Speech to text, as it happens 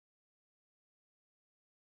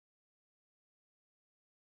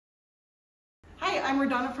Hi, I'm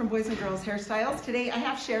RaDona from Boys and Girls Hairstyles. Today I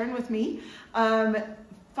have Sharon with me.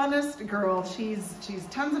 Funnest girl, she's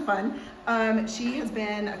tons of fun. She has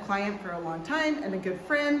been a client for a long time and a good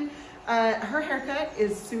friend. Her haircut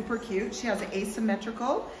is super cute. She has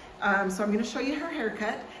asymmetrical, so I'm going to show you her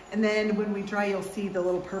haircut, and then when we dry you'll see the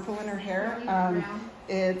little purple in her hair.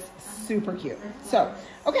 It's super cute. So,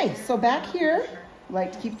 okay, so back here, I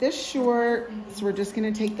like to keep this short, so we're just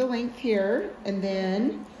going to take the length here, and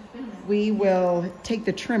then we will take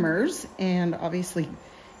the trimmers and obviously,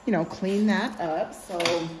 you know, clean that up.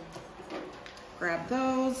 So grab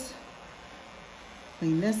those,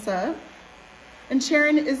 clean this up. And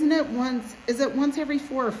Sharon, is it once every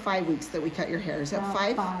 4 or 5 weeks that we cut your hair? Is that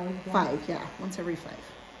 5? 5, yeah. 5, yeah, once every 5.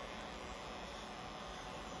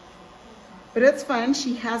 But it's fun.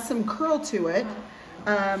 She has some curl to it,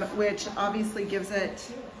 which obviously gives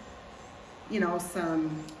it, you know,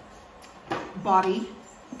 some body.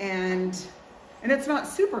 And it's not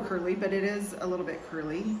super curly, but it is a little bit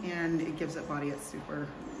curly, and it gives it body. It's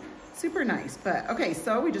super nice. But okay,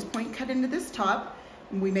 so we just point cut into this top,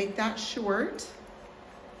 and we make that short.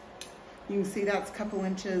 You can see that's a couple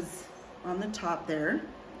inches on the top there.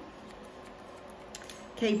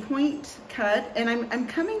 Okay, point cut, and I'm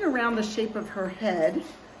coming around the shape of her head,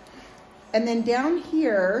 and then down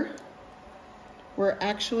here we're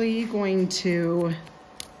actually going to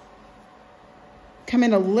come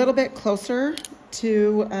in a little bit closer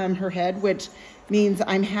to her head, which means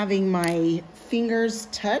I'm having my fingers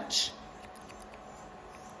touch.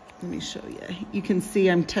 Let me show you. You can see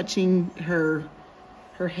I'm touching her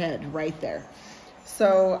head right there.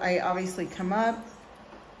 So I obviously come up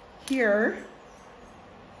here,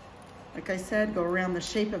 like I said, go around the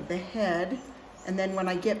shape of the head, and then when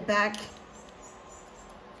I get back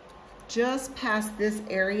just past this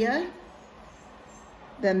area,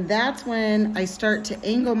 then that's when I start to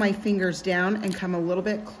angle my fingers down and come a little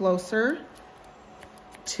bit closer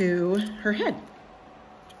to her head.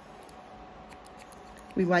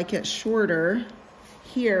 We like it shorter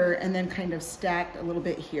here and then kind of stacked a little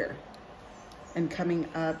bit here and coming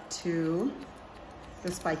up to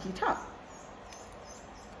the spiky top.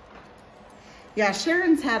 Yeah,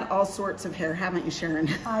 Sharon's had all sorts of hair, haven't you, Sharon?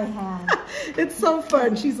 I have. It's so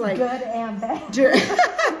fun. She's like... Good and bad.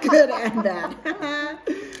 Good and bad.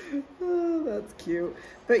 Oh, that's cute.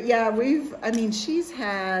 But yeah, she's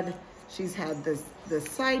had the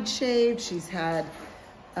side shave. She's had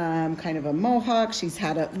kind of a mohawk. She's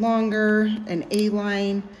had it longer, an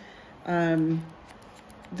A-line.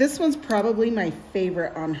 This one's probably my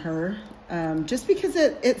favorite on her, just because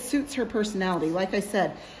it suits her personality. Like I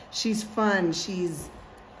said, she's fun. She's,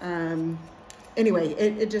 anyway,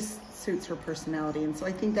 it just suits her personality. And so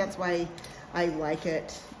I think that's why I like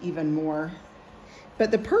it even more.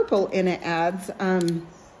 But the purple in it adds,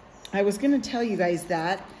 I was going to tell you guys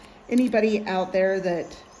that anybody out there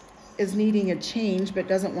that is needing a change but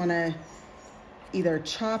doesn't want to either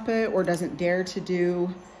chop it or doesn't dare to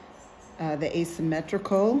do the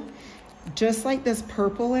asymmetrical, just like this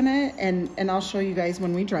purple in it, and I'll show you guys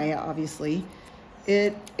when we dry it, obviously,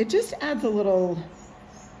 it just adds a little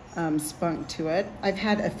spunk to it. I've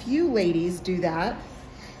had a few ladies do that.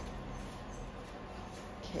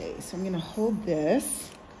 Okay, so I'm gonna hold this,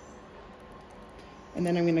 and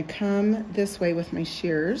then I'm gonna come this way with my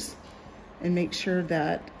shears and make sure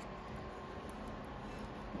that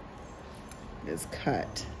it is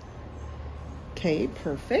cut. Okay,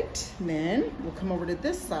 perfect. And then we'll come over to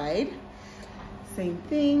this side. Same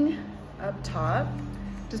thing, up top.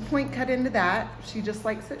 Just point cut into that. She just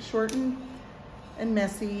likes it short and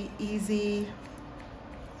messy, easy.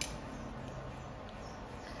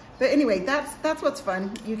 But anyway, that's what's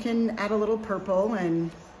fun. You can add a little purple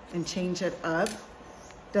and change it up.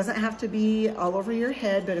 Doesn't have to be all over your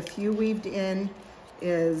head, but a few weaved in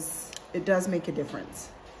it does make a difference.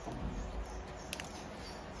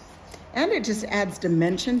 And it just adds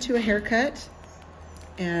dimension to a haircut,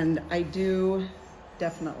 and I do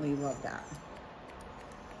definitely love that.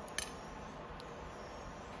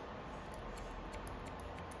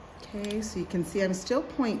 Okay, so you can see I'm still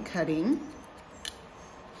point cutting.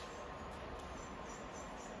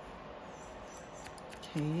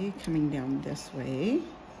 Okay, coming down this way.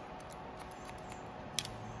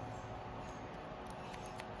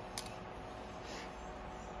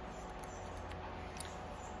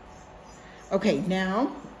 Okay,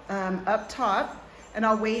 now up top, and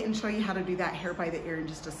I'll wait and show you how to do that hair by the ear in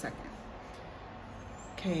just a second.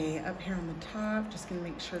 Okay, up here on the top, just gonna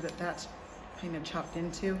make sure that that's kind of chopped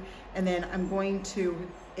into, and then I'm going to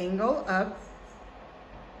angle up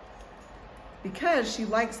because she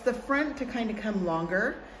likes the front to kind of come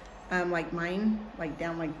longer, like mine, like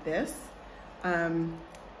down like this.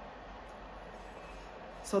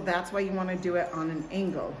 So that's why you want to do it on an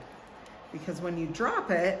angle, because when you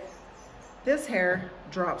drop it, this hair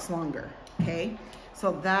drops longer, okay?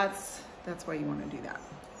 So that's why you want to do that.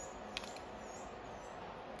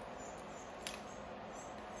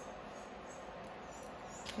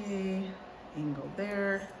 Okay, angle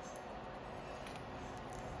there.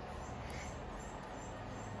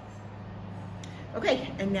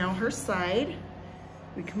 Okay, and now her side.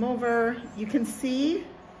 We come over, you can see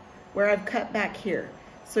where I've cut back here.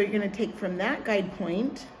 So you're gonna take from that guide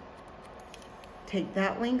point, take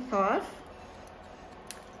that length off,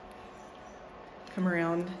 come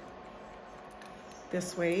around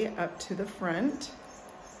this way up to the front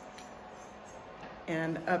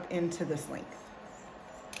and up into this length.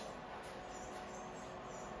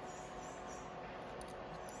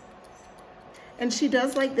 And she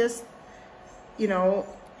does like this, you know,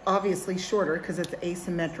 obviously shorter because it's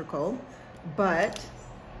asymmetrical, but,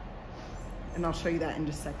 and I'll show you that in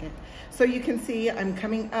just a second. So you can see I'm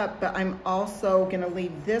coming up, but I'm also gonna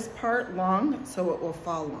leave this part long so it will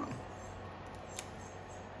fall long.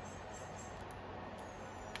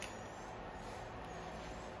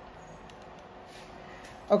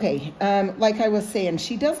 Okay, like I was saying,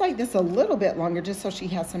 she does like this a little bit longer just so she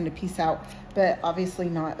has some to piece out, but obviously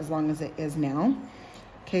not as long as it is now.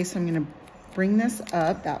 Okay, so I'm gonna bring this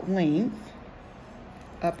up, that length,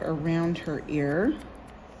 up around her ear.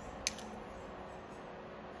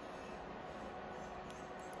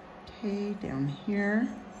 Okay, down here.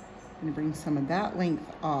 I'm gonna bring some of that length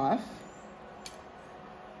off.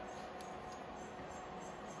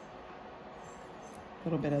 A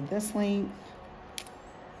little bit of this length.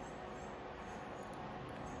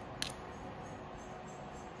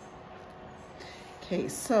 Okay,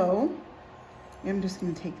 so I'm just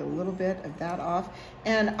gonna take a little bit of that off,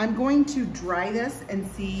 and I'm going to dry this and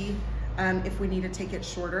see if we need to take it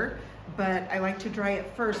shorter, but I like to dry it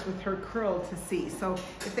first with her curl to see. So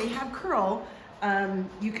if they have curl,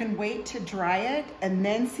 you can wait to dry it and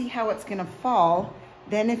then see how it's gonna fall.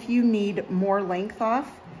 Then if you need more length off,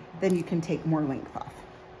 then you can take more length off.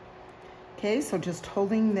 Okay, so just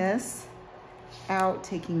holding this out,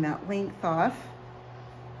 taking that length off.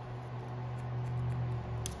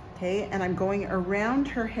 Okay, and I'm going around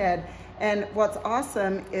her head. And what's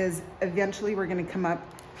awesome is eventually we're gonna come up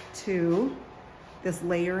to this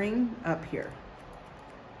layering up here.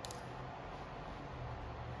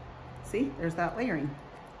 See, there's that layering.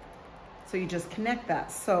 So you just connect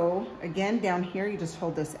that. So again, down here, you just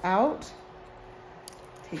hold this out,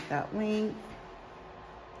 take that length,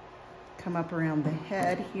 come up around the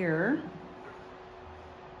head here.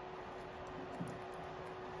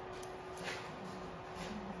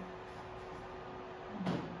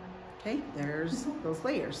 Okay, there's those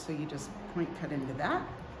layers. So you just point cut into that.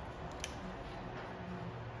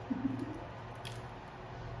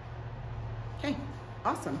 Okay,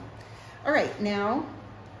 awesome. All right, now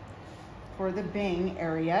for the bang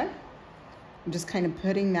area, I'm just kind of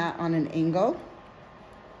putting that on an angle.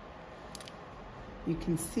 You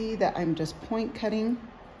can see that I'm just point cutting.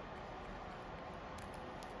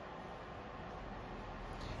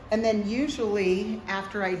 And then usually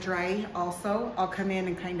after I dry also, I'll come in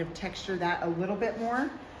and kind of texture that a little bit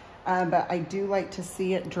more, but I do like to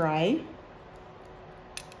see it dry.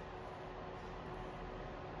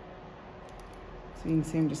 So you can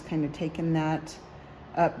see I'm just kind of taking that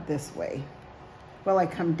up this way. Well, I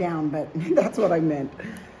come down, but that's what I meant.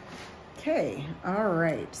 Okay, all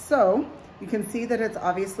right. So you can see that it's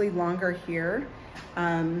obviously longer here.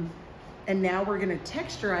 And now we're gonna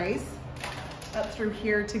texturize up through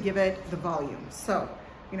here to give it the volume. So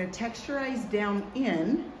I'm gonna texturize down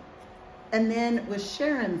in, and then with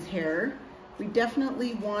Sharon's hair, we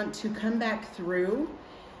definitely want to come back through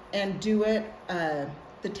and do it, the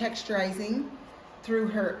texturizing through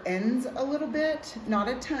her ends a little bit, not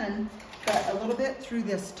a ton, but a little bit through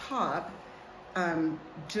this top,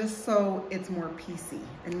 just so it's more piecey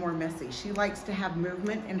and more messy. She likes to have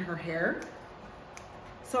movement in her hair.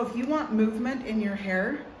 So if you want movement in your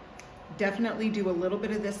hair, definitely do a little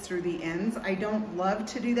bit of this through the ends. I don't love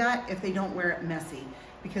to do that if they don't wear it messy,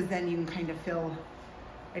 because then you can kind of feel,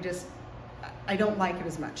 I don't like it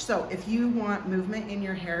as much. So if you want movement in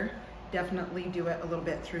your hair, definitely do it a little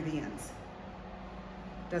bit through the ends.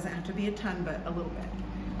 Doesn't have to be a ton, but a little bit.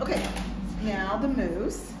 Okay, now the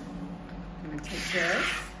mousse. I'm gonna take this.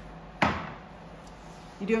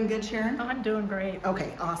 You doing good, Sharon? I'm doing great.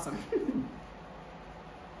 Okay, awesome.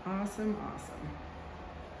 Awesome, awesome.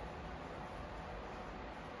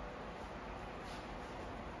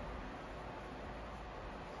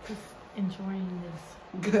 enjoying this.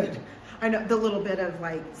 Good. I know the little bit of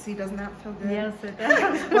like, see, doesn't that feel good? Yes, it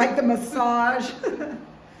does. Like the massage.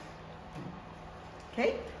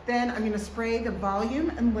 Okay, then I'm going to spray the volume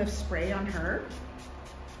and lift spray on her.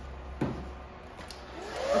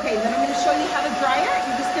 Okay, then I'm going to show you how to dry it.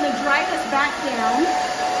 You're just going to dry this back down.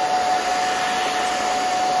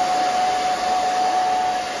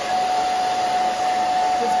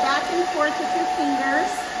 Just back and forth with your fingers.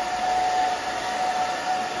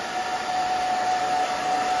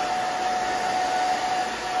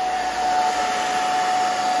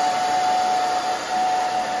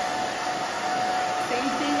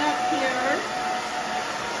 Same thing up here.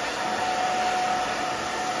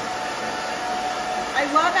 I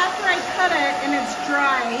love after I cut it and it's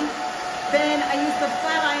dry, then I use the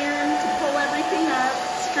flat iron to pull everything up,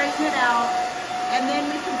 straighten it out, and then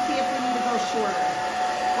we can see if we need to go shorter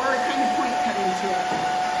or kind of point cut into it.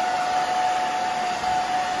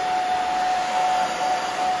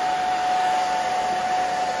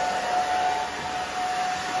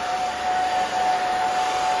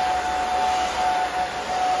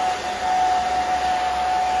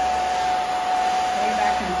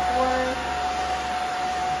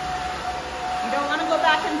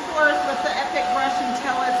 Back and forth with the Epic brush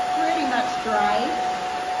until it's pretty much dry.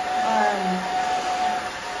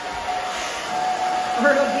 Or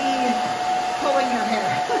it'll be pulling your hair.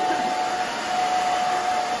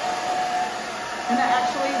 And it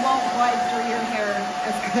actually won't glide through your hair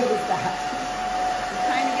as good as that. Just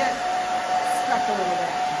kind of get stuck a little bit.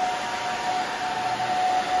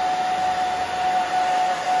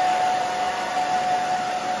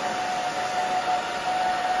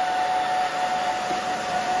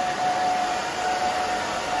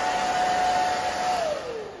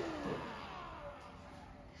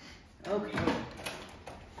 Okay.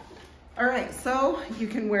 All right, so you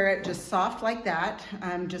can wear it just soft like that,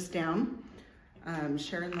 just down.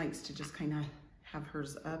 Sharon likes to just kind of have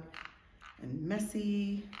hers up and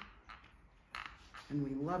messy, and we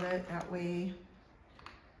love it that way.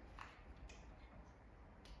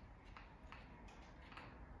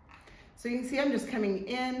 So you can see I'm just coming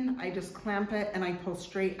in, I just clamp it, and I pull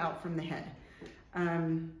straight out from the head.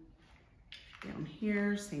 Down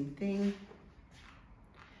here, same thing.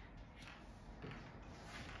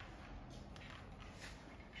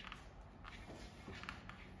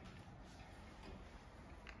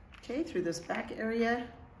 Okay, through this back area,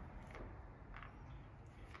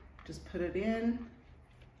 just put it in.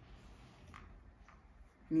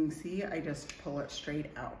 And you can see I just pull it straight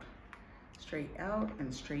out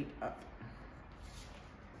and straight up.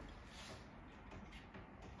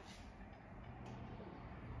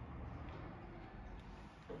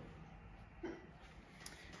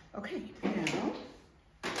 Okay, now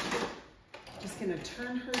just gonna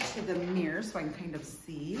turn her to the mirror so I can kind of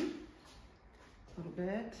see a little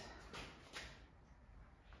bit.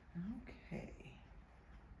 Okay.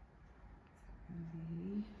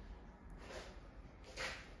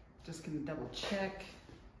 Just gonna double check.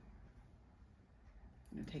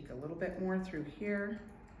 I'm gonna take a little bit more through here.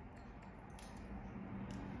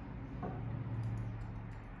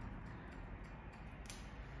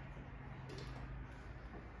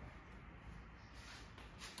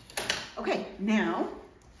 Okay, now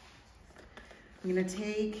I'm gonna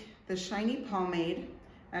take the shiny pomade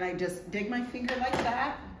and I just dig my finger like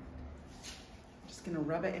that. I'm just gonna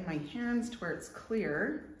rub it in my hands to where it's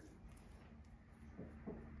clear.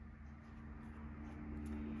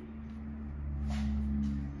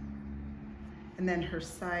 And then her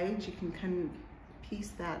sides, you can kind of piece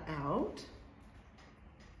that out.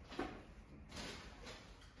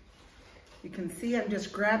 You can see I'm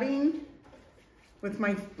just grabbing with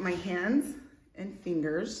my hands and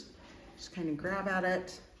fingers. Just kind of grab at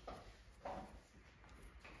it.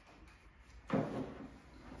 Okay.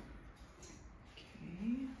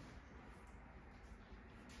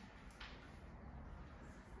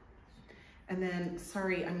 And then,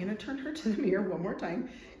 sorry, I'm gonna turn her to the mirror one more time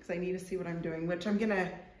because I need to see what I'm doing, which I'm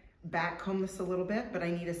gonna back comb this a little bit, but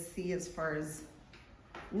I need to see as far as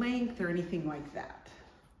length or anything like that.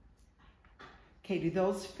 Okay, do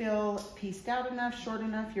those feel pieced out enough, short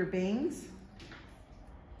enough, your bangs?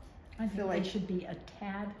 I feel like they should be a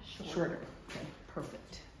tad shorter. Okay,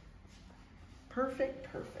 perfect.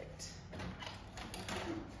 Perfect, perfect.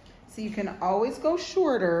 So you can always go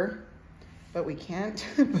shorter, but we can't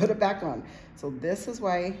put it back on. So this is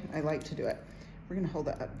why I like to do it. We're gonna hold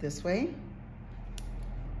it up this way.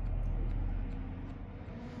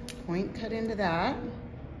 Point cut into that.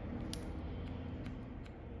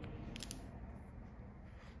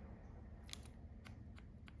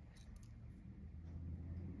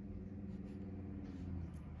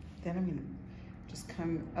 Then I'm gonna just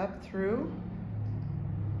come up through,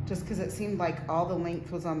 just because it seemed like all the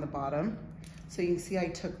length was on the bottom. So you can see I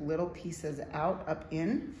took little pieces out, up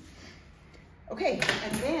in. Okay,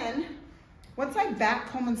 and then once I back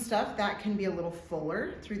comb and stuff, that can be a little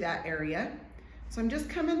fuller through that area. So I'm just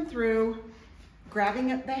coming through,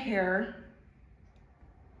 grabbing at the hair,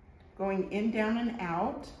 going in, down, and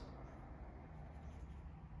out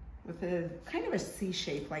with a kind of a C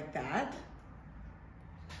shape like that.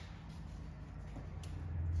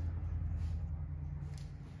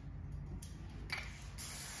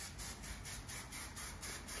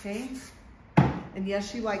 Okay, and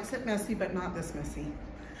yes, she likes it messy, but not this messy.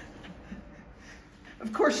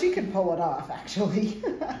 Of course, she can pull it off, actually.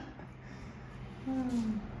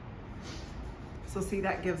 So see,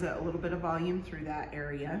 that gives it a little bit of volume through that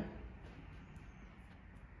area.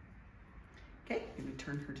 Okay, I'm gonna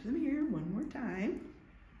turn her to the mirror one more time,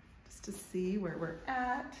 just to see where we're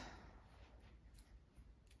at.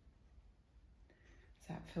 Does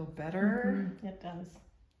that feel better? Mm-hmm, it does.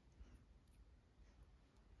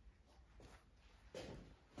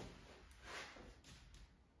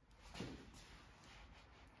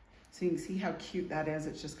 So you can see how cute that is.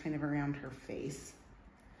 It's just kind of around her face.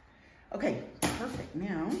 Okay, perfect.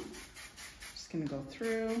 Now, just gonna go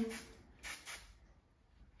through.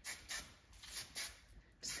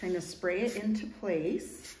 Just kind of spray it into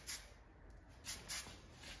place.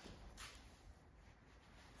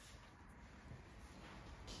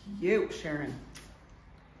 Cute, Sharon.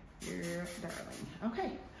 You're darling.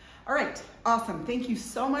 Okay. All right, awesome. Thank you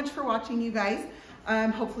so much for watching, you guys.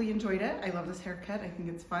 Hopefully you enjoyed it. I love this haircut. I think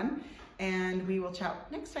it's fun. And we will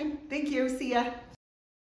chat next time. Thank you. See ya.